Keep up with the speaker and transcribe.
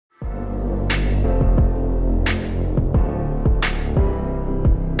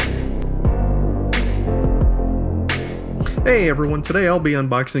Hey everyone, today I'll be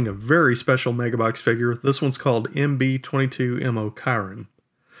unboxing a very special Megabox figure. This one's called MB-22MO Kirin.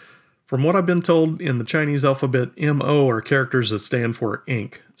 From what I've been told, in the Chinese alphabet, MO are characters that stand for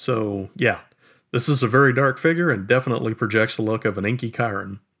ink. So yeah, this is a very dark figure and definitely projects the look of an inky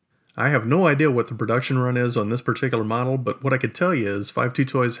Kirin. I have no idea what the production run is on this particular model, but what I could tell you is 52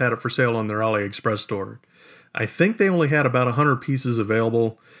 Toys had it for sale on their AliExpress store. I think they only had about 100 pieces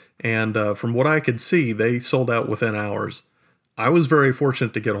available, and from what I could see, they sold out within hours. I was very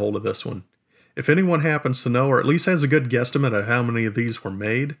fortunate to get a hold of this one. If anyone happens to know, or at least has a good guesstimate at how many of these were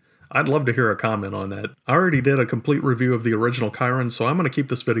made, I'd love to hear a comment on that. I already did a complete review of the original Kirin, so I'm going to keep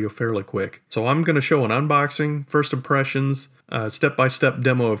this video fairly quick. So I'm going to show an unboxing, first impressions, step-by-step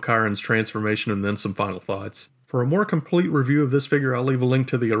demo of Kirin's transformation, and then some final thoughts. For a more complete review of this figure, I'll leave a link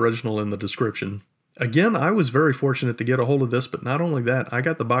to the original in the description. Again, I was very fortunate to get a hold of this, but not only that, I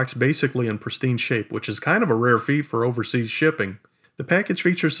got the box basically in pristine shape, which is kind of a rare feat for overseas shipping. The package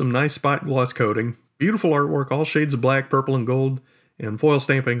features some nice spot gloss coating, beautiful artwork, all shades of black, purple, and gold, and foil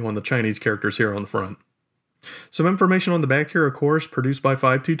stamping on the Chinese characters here on the front. Some information on the back here, of course, produced by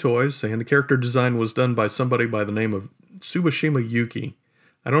 52 Toys, and the character design was done by somebody by the name of Tsubashima Yuki.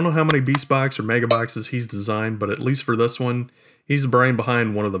 I don't know how many Beastbox or Megaboxes he's designed, but at least for this one, he's the brain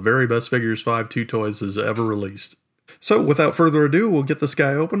behind one of the very best figures 52 Toys has ever released. So, without further ado, we'll get this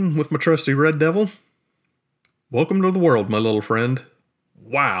guy open with my trusty Red Devil. Welcome to the world, my little friend.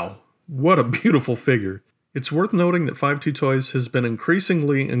 Wow, what a beautiful figure. It's worth noting that 52 Toys has been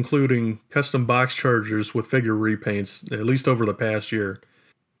increasingly including custom box chargers with figure repaints, at least over the past year.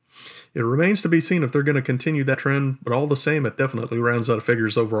 It remains to be seen if they're going to continue that trend, but all the same, it definitely rounds out a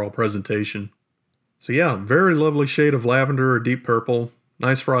figure's overall presentation. So yeah, very lovely shade of lavender or deep purple,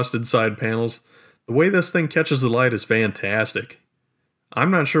 nice frosted side panels. The way this thing catches the light is fantastic. I'm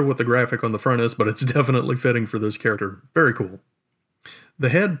not sure what the graphic on the front is, but it's definitely fitting for this character. Very cool. The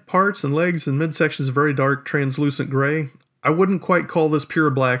head, parts, and legs and midsections are very dark, translucent gray. I wouldn't quite call this pure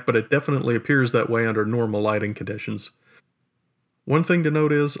black, but it definitely appears that way under normal lighting conditions. One thing to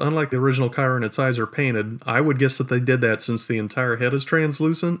note is, unlike the original Kirin, its eyes are painted. I would guess that they did that since the entire head is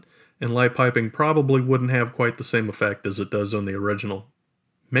translucent, and light piping probably wouldn't have quite the same effect as it does on the original.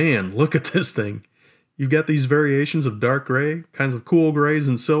 Man, look at this thing. You've got these variations of dark gray, kinds of cool grays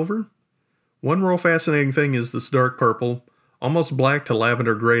and silver. One real fascinating thing is this dark purple, almost black to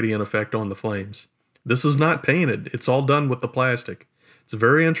lavender gradient effect on the flames. This is not painted, it's all done with the plastic. It's a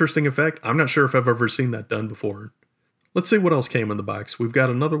very interesting effect. I'm not sure if I've ever seen that done before. Let's see what else came in the box. We've got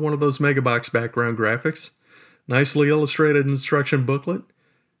another one of those Megabox background graphics. Nicely illustrated instruction booklet.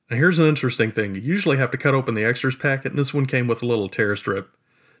 Now here's an interesting thing. You usually have to cut open the extras packet, and this one came with a little tear strip.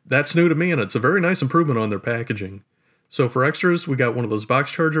 That's new to me, and it's a very nice improvement on their packaging. So for extras, we got one of those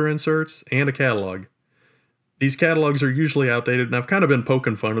box charger inserts and a catalog. These catalogs are usually outdated, and I've kind of been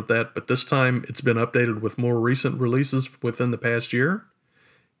poking fun at that, but this time it's been updated with more recent releases within the past year,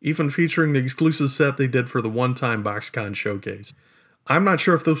 even featuring the exclusive set they did for the one-time BoxCon showcase. I'm not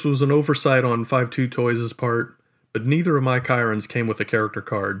sure if this was an oversight on 52 Toys' part, but neither of my Kirins came with a character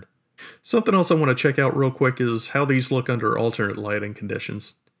card. Something else I want to check out real quick is how these look under alternate lighting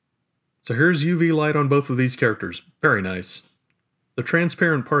conditions. So here's UV light on both of these characters. Very nice. The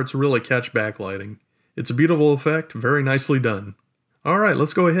transparent parts really catch backlighting. It's a beautiful effect, very nicely done. Alright,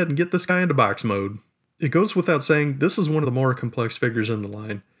 let's go ahead and get this guy into box mode. It goes without saying, this is one of the more complex figures in the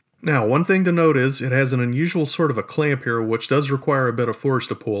line. Now, one thing to note is, it has an unusual sort of a clamp here, which does require a bit of force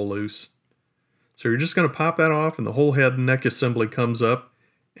to pull loose. So you're just going to pop that off, and the whole head and neck assembly comes up,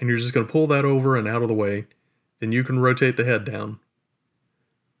 and you're just going to pull that over and out of the way. Then you can rotate the head down.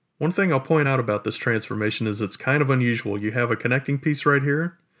 One thing I'll point out about this transformation is it's kind of unusual. You have a connecting piece right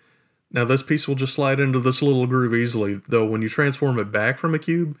here. Now this piece will just slide into this little groove easily, though when you transform it back from a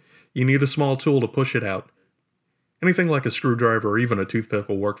cube, you need a small tool to push it out. Anything like a screwdriver or even a toothpick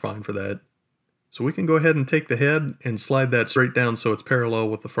will work fine for that. So we can go ahead and take the head and slide that straight down so it's parallel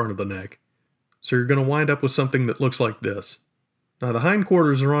with the front of the neck. So you're going to wind up with something that looks like this. Now the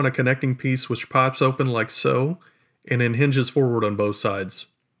hindquarters are on a connecting piece which pops open like so, and then hinges forward on both sides.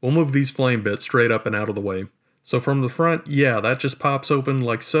 We'll move these flame bits straight up and out of the way. So from the front, yeah, that just pops open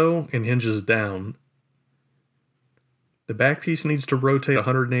like so and hinges down. The back piece needs to rotate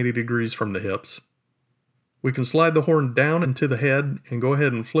 180 degrees from the hips. We can slide the horn down into the head and go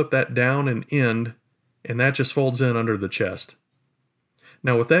ahead and flip that down and end, and that just folds in under the chest.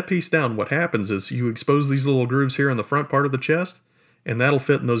 Now with that piece down, what happens is you expose these little grooves here in the front part of the chest, and that'll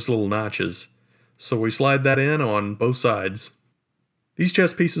fit in those little notches. So we slide that in on both sides. These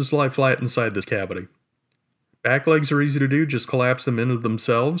chest pieces lie flat inside this cavity. Back legs are easy to do, just collapse them into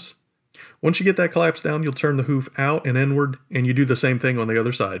themselves. Once you get that collapse down, you'll turn the hoof out and inward, and you do the same thing on the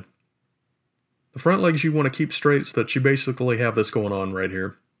other side. The front legs you want to keep straight so that you basically have this going on right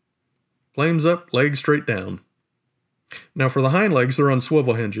here. Flames up, legs straight down. Now for the hind legs, they're on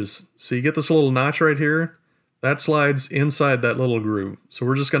swivel hinges. So you get this little notch right here. That slides inside that little groove. So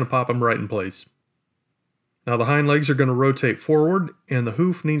we're just going to pop them right in place. Now the hind legs are going to rotate forward, and the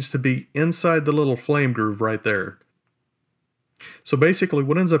hoof needs to be inside the little flame groove right there. So basically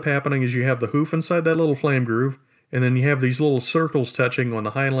what ends up happening is you have the hoof inside that little flame groove, and then you have these little circles touching on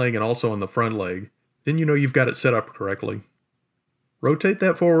the hind leg and also on the front leg. Then you know you've got it set up correctly. Rotate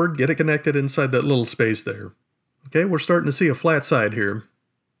that forward, get it connected inside that little space there. Okay, we're starting to see a flat side here.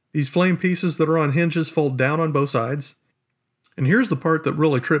 These flame pieces that are on hinges fold down on both sides. And here's the part that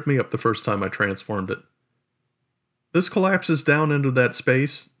really tripped me up the first time I transformed it. This collapses down into that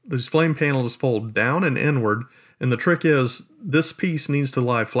space. These flame panels fold down and inward, and the trick is this piece needs to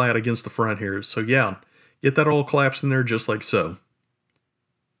lie flat against the front here. So yeah, get that all collapsed in there just like so.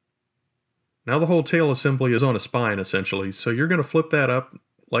 Now the whole tail assembly is on a spine essentially, so you're going to flip that up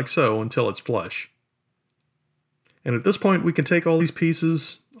like so until it's flush. And at this point we can take all these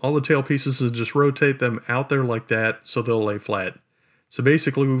pieces, all the tail pieces, and just rotate them out there like that so they'll lay flat. So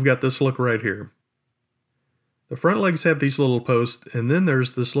basically we've got this look right here. The front legs have these little posts, and then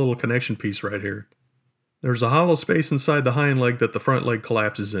there's this little connection piece right here. There's a hollow space inside the hind leg that the front leg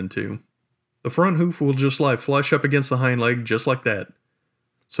collapses into. The front hoof will just lie flush up against the hind leg just like that.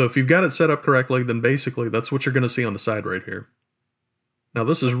 So if you've got it set up correctly, then basically that's what you're going to see on the side right here. Now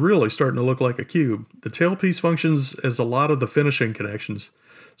this is really starting to look like a cube. The tail piece functions as a lot of the finishing connections.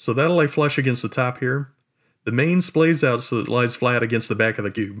 So that'll lay flush against the top here. The mane splays out so it lies flat against the back of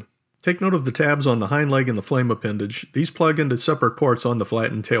the cube. Take note of the tabs on the hind leg and the flame appendage. These plug into separate ports on the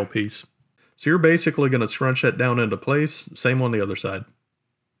flattened tail piece. So you're basically going to scrunch that down into place, same on the other side.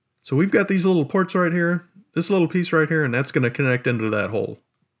 So we've got these little ports right here, this little piece right here, and that's going to connect into that hole.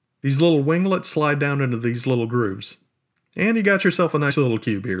 These little winglets slide down into these little grooves. And you got yourself a nice little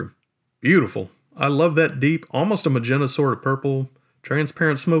cube here. Beautiful. I love that deep, almost a magenta sort of purple,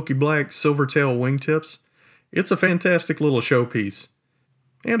 transparent smoky black silver tail wingtips. It's a fantastic little showpiece.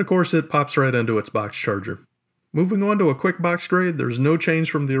 And of course it pops right into its box charger. Moving on to a quick box grade, there's no change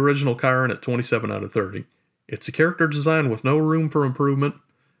from the original Kirin at 27 out of 30. It's a character design with no room for improvement,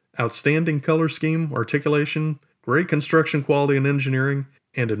 outstanding color scheme, articulation, great construction quality and engineering,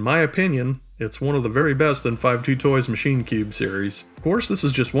 and in my opinion, it's one of the very best in 5.2 Toys Machine Cube series. Of course, this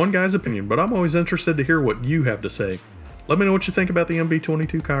is just one guy's opinion, but I'm always interested to hear what you have to say. Let me know what you think about the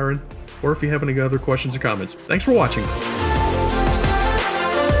MB-22 Kirin, or if you have any other questions or comments. Thanks for watching.